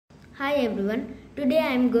Hi everyone, today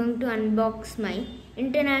I am going to unbox my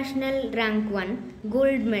International Rank 1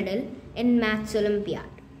 Gold Medal in Maths Olympiad.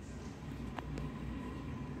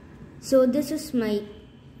 So this is my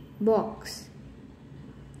box.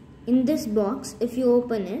 In this box, if you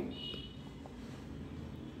open it,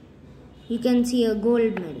 you can see a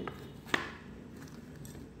gold medal.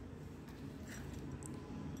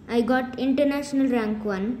 I got International Rank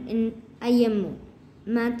 1 in IMO,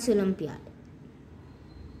 Maths Olympiad.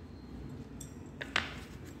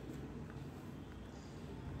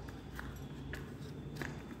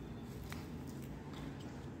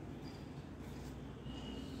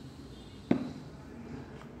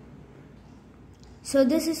 So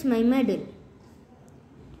this is my medal.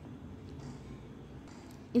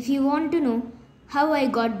 If you want to know how I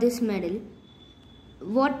got this medal,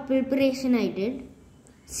 what preparation I did,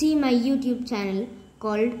 see my YouTube channel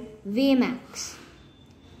called Waymax.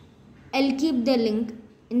 I'll keep the link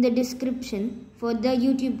in the description for the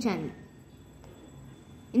YouTube channel.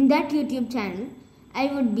 In that YouTube channel, I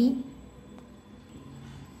would be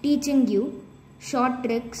teaching you short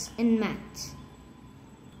tricks in maths.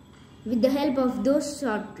 With the help of those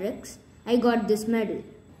short tricks, I got this medal.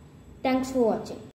 Thanks for watching.